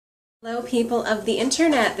Hello people of the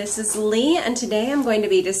internet, this is Lee and today I'm going to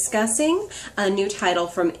be discussing a new title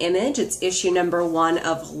from Image. It's issue number 1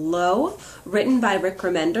 of Low, written by Rick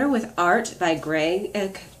Remender with art by Greg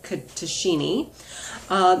Tashini.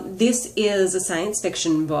 This is a science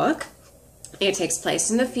fiction book. It takes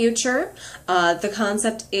place in the future. The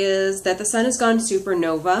concept is that the sun has gone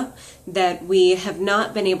supernova, that we have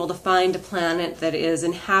not been able to find a planet that is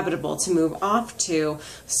inhabitable to move off to,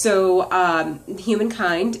 so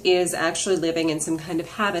humankind is actually living in some kind of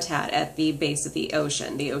habitat at the base of the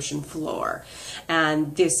ocean floor.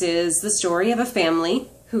 And this is the story of a family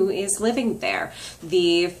who is living there.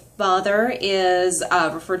 The father is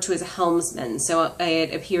referred to as a helmsman, so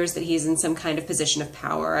it appears that he's in some kind of position of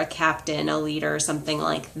power, a captain, a leader, something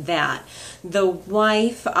like that. The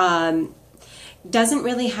wife doesn't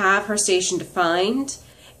really have her station defined,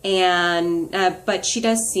 and but she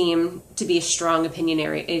does seem to be a strong,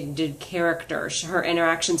 opinionated character. Her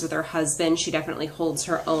interactions with her husband, she definitely holds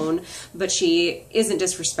her own, but she isn't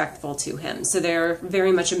disrespectful to him. So they're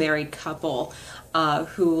very much a married couple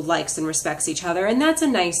who likes and respects each other, and that's a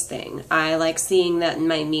nice thing. I like seeing that in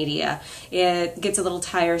my media. It gets a little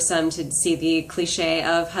tiresome to see the cliche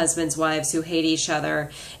of husbands, wives who hate each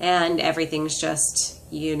other, and everything's just,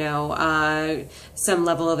 you know, some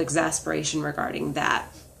level of exasperation regarding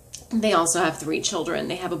that. They also have 3 children.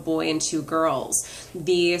 They have a boy and 2 girls.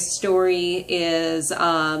 The story is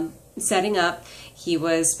setting up, he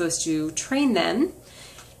was supposed to train them,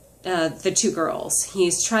 the 2 girls.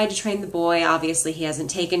 He's tried to train the boy, obviously he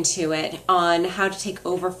hasn't taken to it, on how to take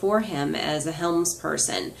over for him as a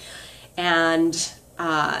helmsperson. And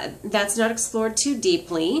that's not explored too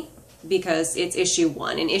deeply because it's issue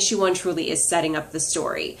 1, and issue 1 truly is setting up the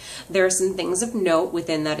story. There are some things of note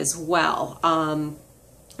within that as well.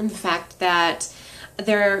 And the fact that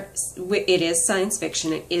it is science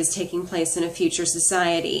fiction, it is taking place in a future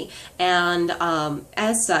society, and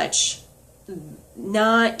as such,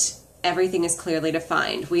 not everything is clearly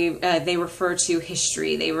defined. They refer to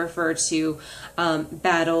history, they refer to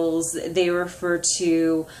battles, they refer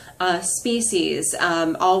to species,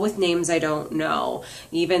 all with names I don't know.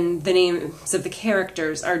 Even the names of the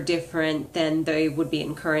characters are different than they would be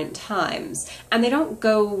in current times. And they don't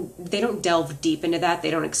delve deep into that, they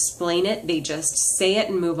don't explain it, they just say it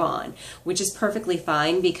and move on, which is perfectly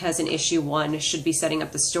fine because in issue 1 should be setting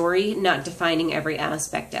up the story, not defining every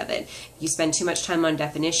aspect of it. If you spend too much time on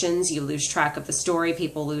definitions, you lose track of the story,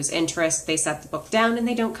 people lose interest, they set the book down, and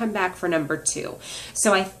they don't come back for number 2.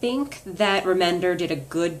 So I think that Remender did a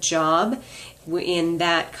good job in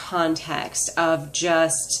that context of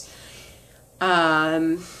just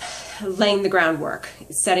laying the groundwork,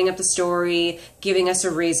 setting up the story, giving us a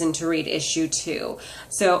reason to read issue 2.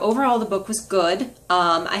 So overall the book was good.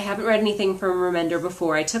 I haven't read anything from Remender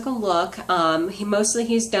before. I took a look.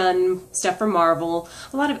 He's done stuff for Marvel,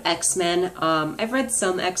 a lot of X-Men. I've read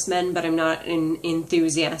some X-Men, but I'm not an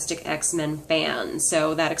enthusiastic X-Men fan,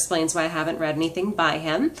 so that explains why I haven't read anything by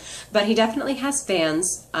him. But he definitely has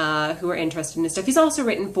fans who are interested in his stuff. He's also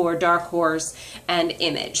written for Dark Horse and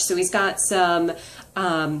Image, so he's got some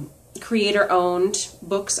creator-owned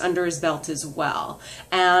books under his belt as well,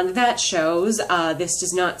 and that shows. This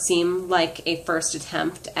does not seem like a first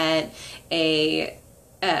attempt at a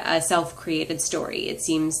self-created story. It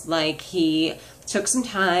seems like he took some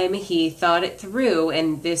time, he thought it through,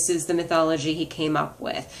 and this is the mythology he came up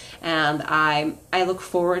with, and I look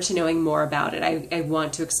forward to knowing more about it. I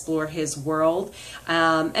want to explore his world,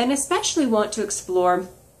 and especially want to explore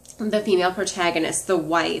the female protagonist, the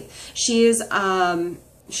wife.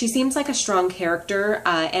 She seems like a strong character,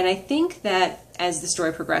 and I think that as the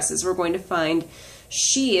story progresses, we're going to find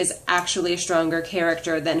she is actually a stronger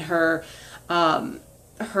character than her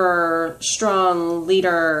strong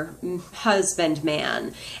leader husband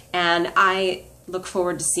man. And I look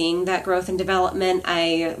forward to seeing that growth and development.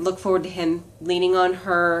 I look forward to him leaning on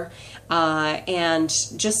her, and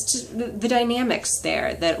just the dynamics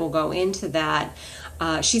there that will go into that.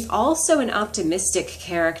 She's also an optimistic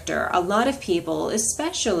character. A lot of people,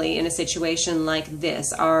 especially in a situation like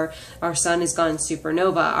this, our sun has gone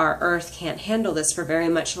supernova, our Earth can't handle this for very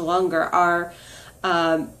much longer, our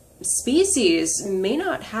species may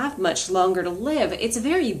not have much longer to live. It's a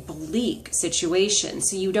very bleak situation,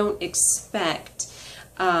 so you don't expect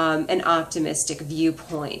an optimistic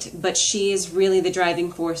viewpoint, but she is really the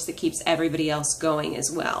driving force that keeps everybody else going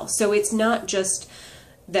as well. So it's not just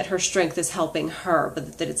that her strength is helping her,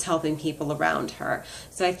 but that it's helping people around her.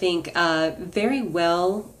 So I think very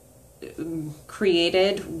well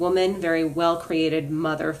created woman, very well created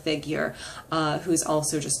mother figure, who's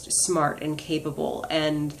also just smart and capable.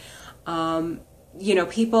 And you know,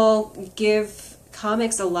 people give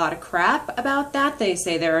comics a lot of crap about that. They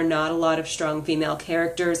say there are not a lot of strong female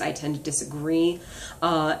characters. I tend to disagree.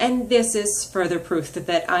 And this is further proof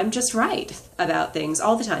that I'm just right about things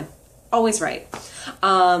all the time. Always right.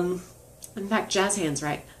 In fact, Jazz Hand's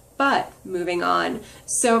right. But moving on,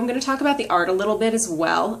 so I'm going to talk about the art a little bit as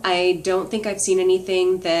well. I don't think I've seen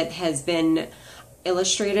anything that has been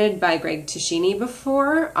illustrated by Greg Ticini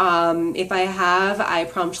before. If I have, I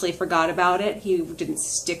promptly forgot about it. He didn't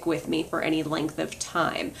stick with me for any length of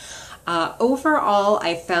time. Overall,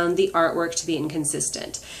 I found the artwork to be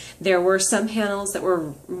inconsistent. There were some panels that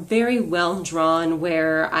were very well drawn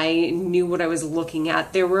where I knew what I was looking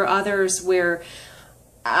at. There were others where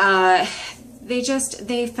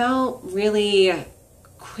they felt really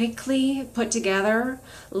quickly put together,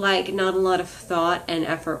 like not a lot of thought and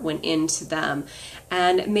effort went into them.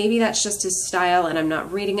 And maybe that's just his style and I'm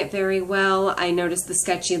not reading it very well. I noticed the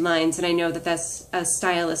sketchy lines and I know that that's a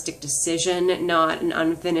stylistic decision, not an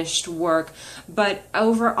unfinished work. But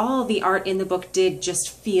overall, the art in the book did just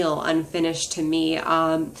feel unfinished to me.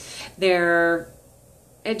 They're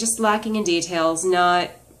just lacking in details,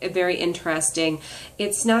 not very interesting.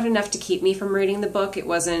 It's not enough to keep me from reading the book. It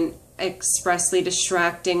wasn't expressly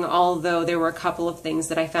distracting, although there were a couple of things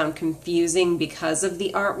that I found confusing because of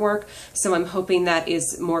the artwork, so I'm hoping that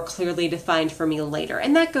is more clearly defined for me later.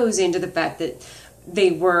 And that goes into the fact that they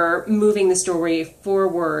were moving the story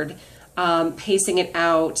forward, pacing it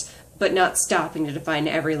out, but not stopping to define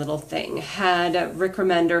every little thing. Had Rick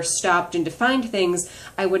Remender stopped and defined things,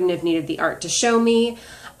 I wouldn't have needed the art to show me.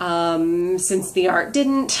 Since the art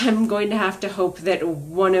didn't, I'm going to have to hope that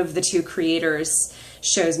one of the two creators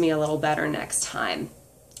shows me a little better next time.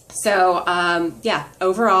 So, yeah,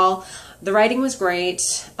 overall, the writing was great.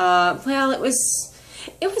 Well, it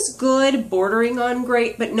was good, bordering on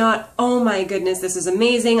great, but not, oh my goodness, this is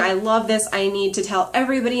amazing, I love this, I need to tell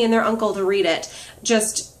everybody and their uncle to read it.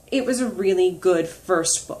 It was a really good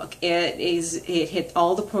first book. It hit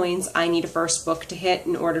all the points I need a first book to hit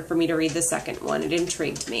in order for me to read the second one. It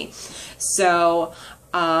intrigued me. So,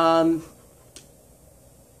 Rowdy,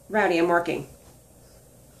 I'm working.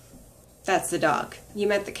 That's the dog. You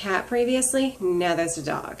met the cat previously? Now there's a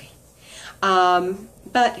dog.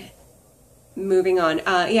 But moving on.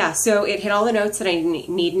 Yeah, so it hit all the notes that I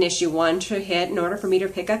need in issue 1 to hit in order for me to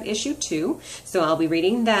pick up issue 2. So I'll be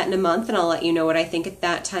reading that in a month and I'll let you know what I think at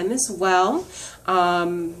that time as well.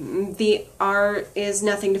 The art is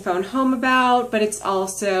nothing to phone home about, but it's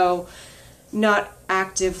also not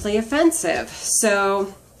actively offensive.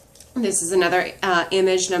 So this is another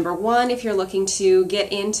Image #1 if you're looking to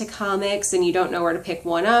get into comics and you don't know where to pick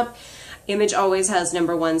one up. Image always has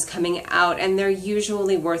 #1s coming out, and they're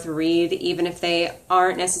usually worth a read, even if they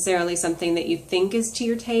aren't necessarily something that you think is to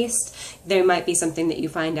your taste. They might be something that you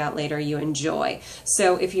find out later you enjoy.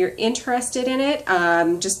 So if you're interested in it,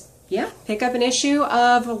 yeah, pick up an issue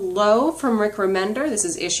of Low from Rick Remender. This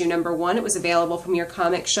is issue #1. It was available from your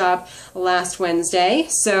comic shop last Wednesday.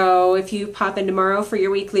 So if you pop in tomorrow for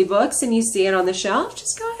your weekly books and you see it on the shelf,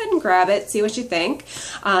 just go ahead and grab it, see what you think.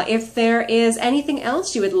 If there is anything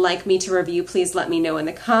else you would like me to review, please let me know in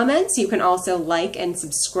the comments. You can also like and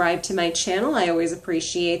subscribe to my channel. I always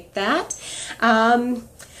appreciate that.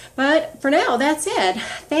 But for now, that's it.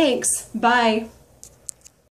 Thanks. Bye.